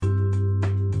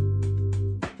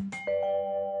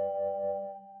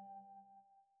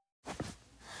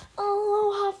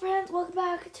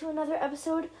back to another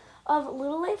episode of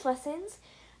Little Life Lessons,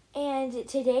 and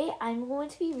today I'm going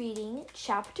to be reading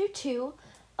Chapter 2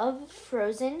 of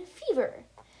Frozen Fever.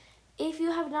 If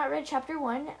you have not read Chapter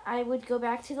 1, I would go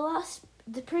back to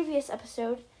the previous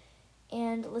episode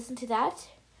and listen to that.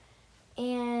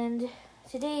 And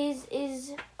today's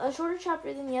is a shorter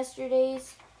chapter than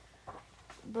yesterday's,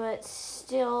 but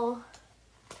still,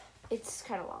 it's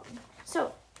kind of long.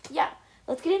 So, yeah,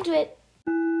 let's get into it.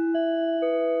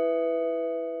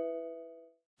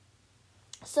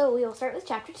 So we will start with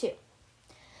Chapter 2.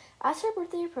 As her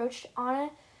birthday approached,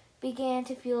 Anna began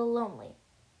to feel lonely.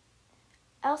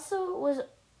 Elsa was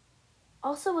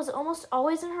almost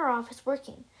always in her office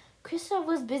working. Kristoff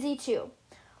was busy too.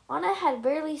 Anna had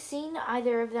barely seen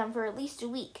either of them for at least a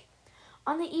week.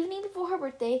 On the evening before her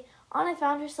birthday, Anna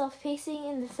found herself pacing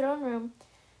in the throne room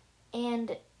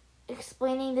and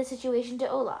explaining the situation to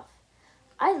Olaf.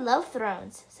 "I love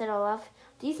thrones," said Olaf.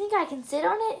 "Do you think I can sit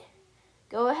on it?"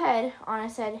 "Go ahead," Anna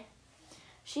said.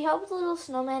 She helped the little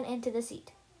snowman into the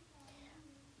seat.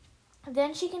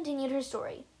 Then she continued her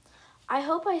story. "I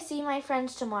hope I see my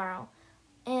friends tomorrow,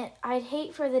 and I'd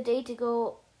hate for the day to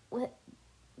go by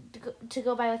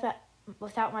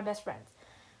without my best friends."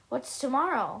 "What's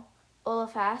tomorrow?"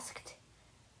 Olaf asked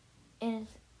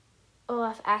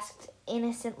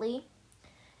innocently.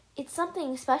 "It's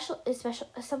something special. Is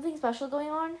something special going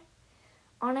on?"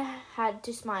 Anna had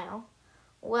to smile.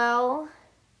 "Well,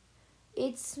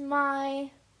 it's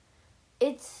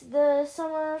the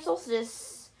summer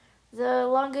solstice, the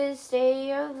longest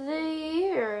day of the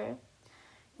year."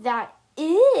 "That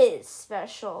is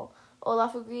special,"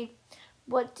 Olaf agreed.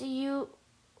 What do you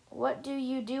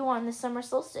do on the summer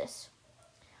solstice?"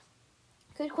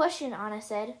 "Good question," Anna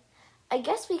said. I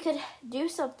guess we could do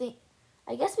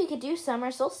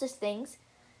summer solstice things."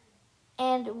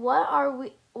 "And what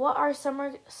are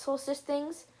summer solstice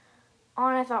things?"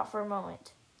 Anna thought for a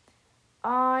moment.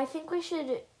 I think we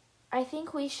should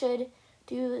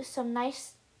do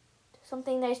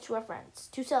something nice to our friends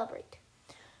to celebrate."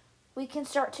 "We can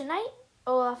start tonight?"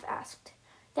 Olaf asked.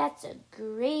 "That's a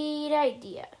great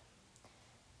idea,"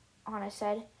 Anna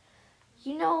said.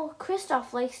 "You know,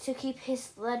 Kristoff likes to keep his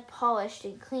sled polished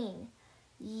and clean."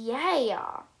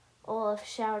 "Yeah!" Olaf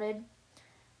shouted.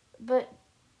 "But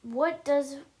what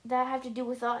does that have to do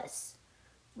with us?"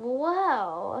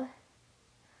 "Well,"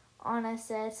 Anna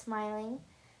said, smiling,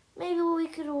 "maybe we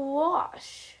could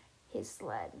wash his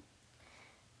sled.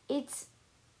 It's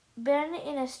been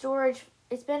in storage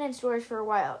for a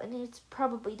while, and it's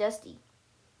probably dusty."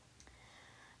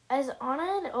 As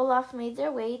Anna and Olaf made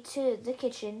their way to the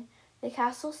kitchen, the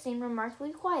castle seemed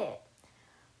remarkably quiet.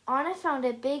 Anna found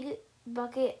a big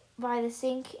bucket by the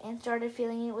sink and started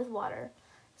filling it with water.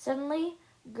 Suddenly,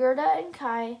 Gerda and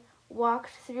Kai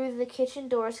walked through the kitchen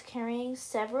doors carrying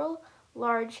several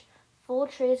large, full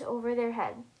trays over their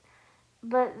head.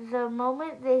 But the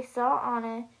moment they saw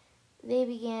Anna, they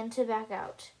began to back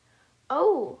out.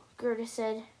 "Oh," Gerda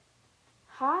said.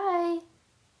 "Hi,"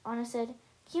 Anna said.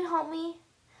 "Can you help me?"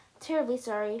 "Terribly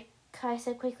sorry," Kai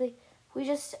said quickly. We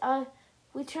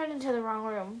turned into the wrong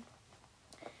room."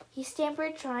 He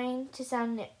stammered, trying to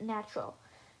sound natural.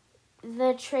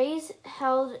 The trays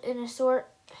held an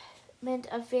assortment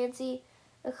of fancy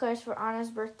eclairs for Anna's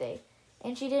birthday,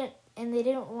 and they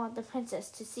didn't want the princess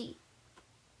to see.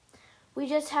 "We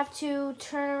just have to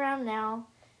turn around now.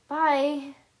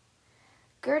 Bye."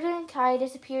 Gerda and Kai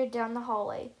disappeared down the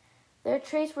hallway. The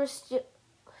trays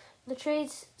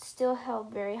still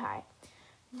held very high.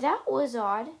 "That was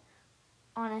odd,"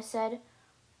 Anna said,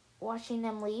 watching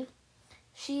them leave.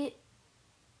 She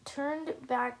turned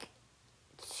back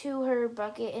to her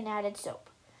bucket and added soap.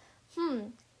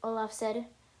 Olaf said.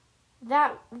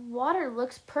 "That water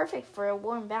looks perfect for a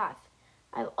warm bath.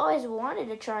 I've always wanted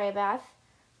to try a bath."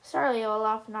 "Sorry,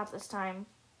 Olaf, not this time,"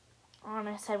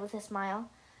 Anna said with a smile.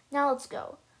 "Now let's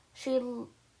go." She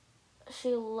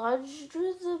lugged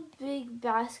the big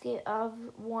basket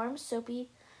of warm,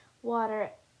 soapy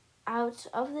water out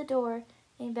of the door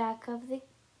and back of the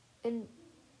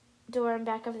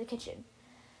kitchen.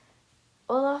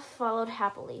 Olaf followed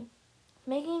happily.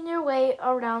 Making their way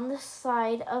around the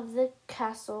side of the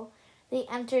castle, they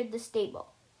entered the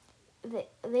stable.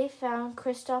 They found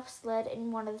Kristoff's sled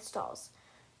in one of the stalls.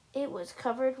 It was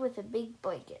covered with a big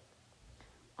blanket.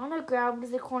 Anna grabbed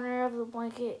the corner of the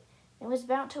blanket and was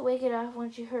about to wake it up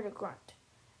when she heard a grunt,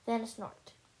 then a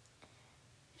snort.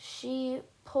 She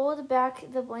pulled back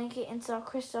the blanket and saw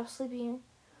Kristoff sleeping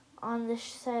on the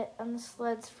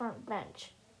sled's front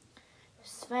bench.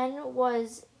 Sven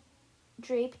was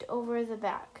draped over the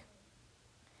back.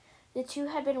 The two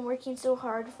had been working so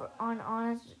hard on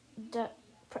Anna's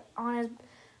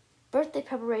birthday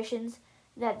preparations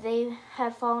that they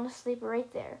had fallen asleep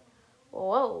right there.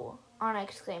 Whoa, Anna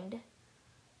exclaimed.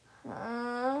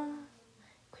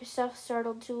 Kristoff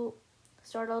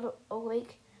startled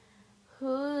awake.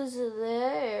 Who's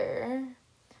there?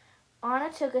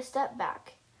 Anna took a step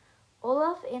back.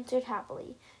 Olaf answered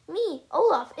happily. Me,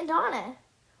 Olaf, and Anna.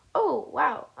 Oh,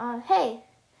 wow. Hey,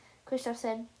 Kristoff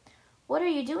said. What are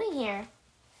you doing here?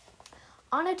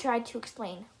 Anna tried to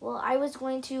explain. I was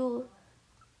going to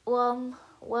wash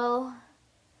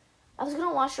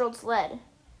your old sled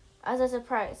as a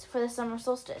surprise for the summer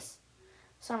solstice.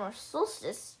 Summer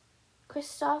solstice?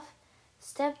 Kristoff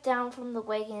stepped down from the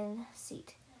wagon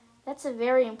seat. That's a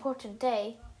very important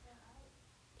day.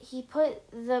 He put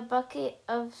the bucket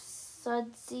of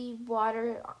sudsy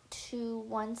water to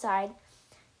one side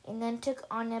and then took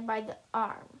Anna by the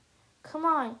arm. Come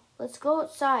on, let's go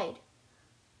outside.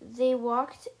 They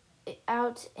walked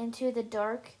out into the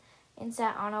dark and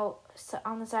sat on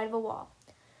the side of a wall.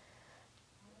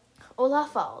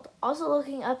 Olaf followed, also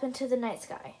looking up into the night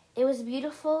sky. It was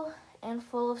beautiful and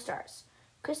full of stars.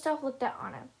 Kristoff looked at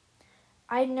Anna.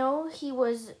 I know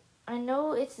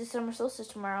it's the summer solstice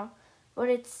tomorrow, but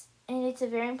it's a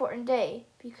very important day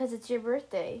because it's your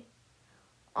birthday.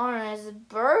 Anna's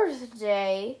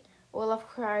birthday? Olaf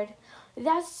cried.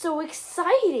 That's so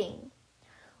exciting.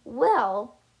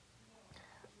 Well,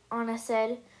 Anna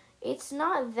said, it's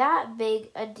not that big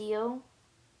a deal.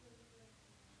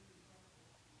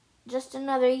 Just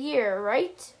another year,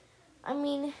 right? I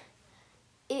mean,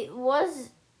 it was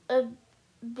a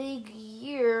big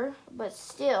year, but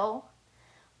still.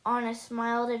 Anna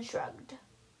smiled and shrugged.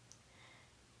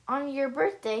 On your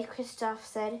birthday, Kristoff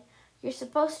said, you're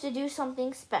supposed to do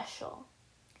something special.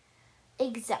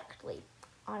 Exactly,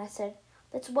 Anna said.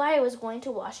 That's why I was going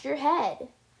to wash your head.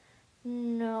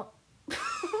 No.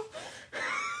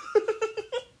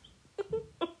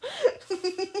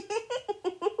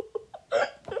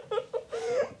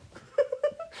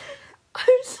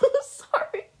 I'm so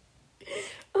sorry.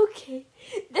 Okay,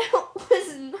 that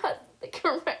was not the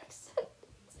correct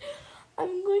sentence.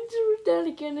 I'm going to read that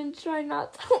again and try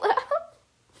not to laugh.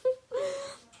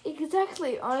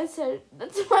 Exactly, Anna said.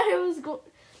 That's why I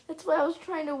was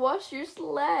trying to wash your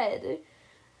sled.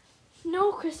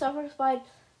 No, Kristoff replied.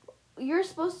 You're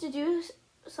supposed to do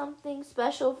something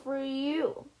special for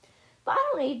you. But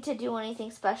I don't need to do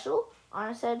anything special,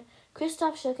 Anna said.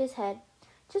 Kristoff shook his head.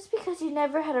 Just because you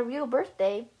never had a real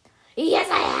birthday. Yes,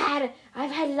 I had.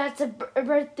 I've had lots of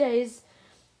birthdays,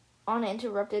 Anna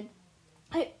interrupted.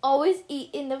 I always eat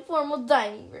in the formal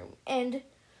dining room, and,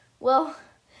 well,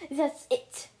 that's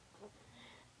it.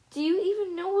 Do you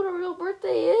even know what a real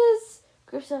birthday is?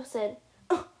 Kristoff said.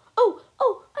 Oh,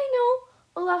 I know,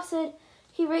 Olaf said.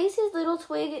 He raised his little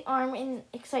twig arm in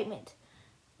excitement.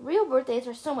 Real birthdays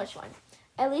are so much fun.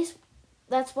 At least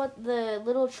that's what the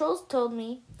little trolls told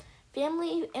me.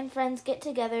 Family and friends get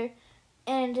together,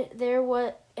 and there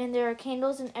are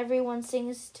candles, and everyone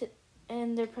sings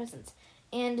in their presents.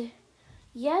 And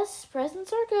yes,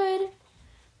 presents are good,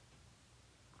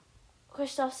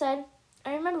 Kristoff said.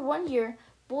 I remember one year,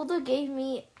 Bulda gave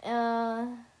me a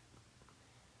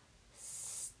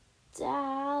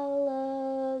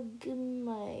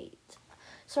stalagmite.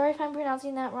 Sorry if I'm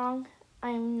pronouncing that wrong.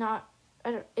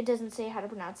 It doesn't say how to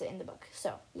pronounce it in the book.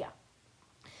 So, yeah.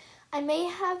 I may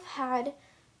have had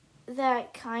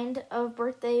that kind of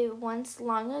birthday once a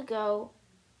long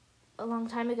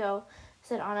time ago,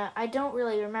 said Anna. I don't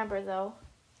really remember, though.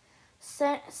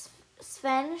 Sven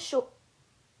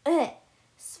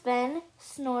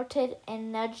snorted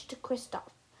and nudged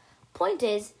Kristoff. Point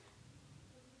is,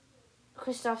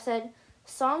 Kristoff said,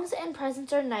 songs and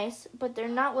presents are nice, but they're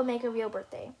not what make a real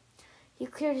birthday. He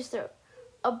cleared his throat.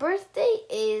 A birthday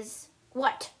is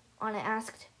what? Anna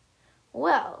asked.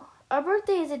 Well, a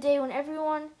birthday is a day when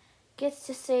everyone gets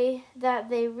to say that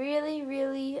they really,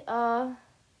 really,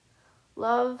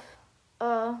 love,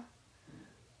 oh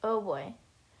boy.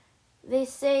 They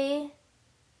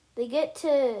get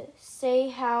to say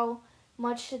how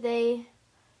much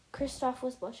Kristoff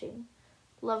was blushing.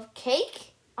 Love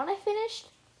cake? Anna finished.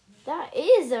 That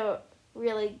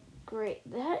really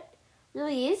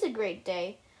is a great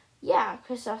day. Yeah,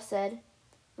 Kristoff said,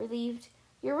 relieved.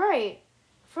 You're right.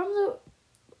 From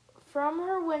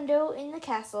her window in the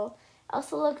castle,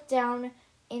 Elsa looked down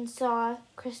and saw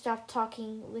Kristoff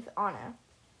talking with Anna.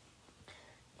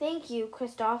 Thank you,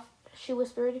 Kristoff, she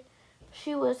whispered.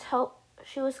 She was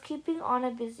keeping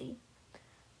Anna busy.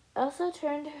 Elsa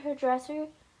turned to her dresser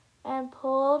and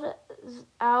pulled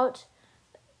out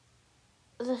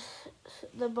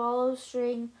the ball of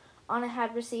string Anna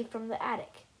had received from the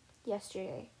attic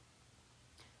yesterday.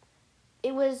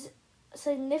 It was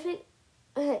significant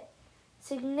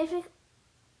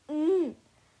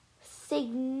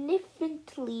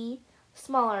significantly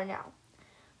smaller now.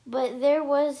 But there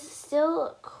was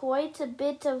still quite a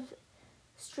bit of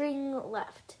string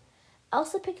left.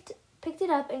 Elsa picked it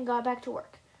up and got back to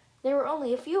work. There were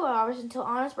only a few hours until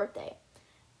Anna's birthday,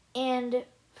 and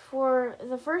for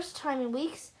the first time in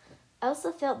weeks,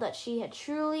 Elsa felt that she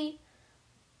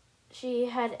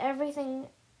had everything.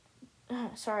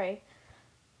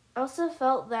 Elsa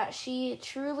felt that she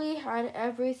truly had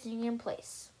everything in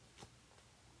place.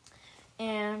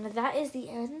 And that is the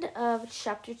end of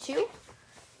chapter 2.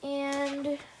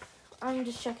 And I'm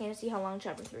just checking to see how long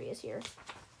chapter 3 is here.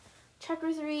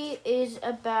 Chapter 3 is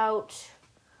about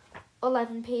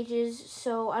 11 pages,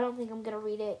 so I don't think I'm going to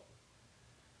read it.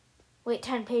 Wait,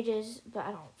 10 pages, but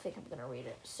I don't think I'm going to read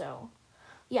it. So,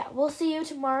 yeah, we'll see you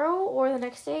tomorrow or the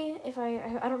next day. If I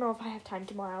don't know if I have time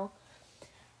tomorrow.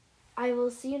 I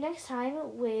will see you next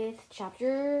time with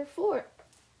chapter 3.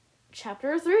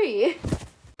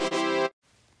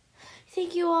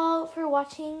 Thank you all for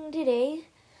watching today.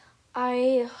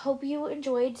 I hope you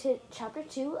enjoyed chapter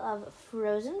 2 of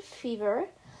Frozen Fever.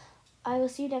 I will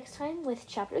see you next time with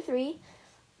chapter 3.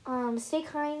 Stay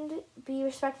kind, be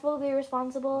respectful, be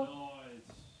responsible,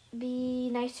 be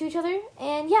nice to each other,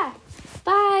 and yeah,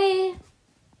 bye!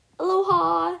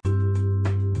 Aloha!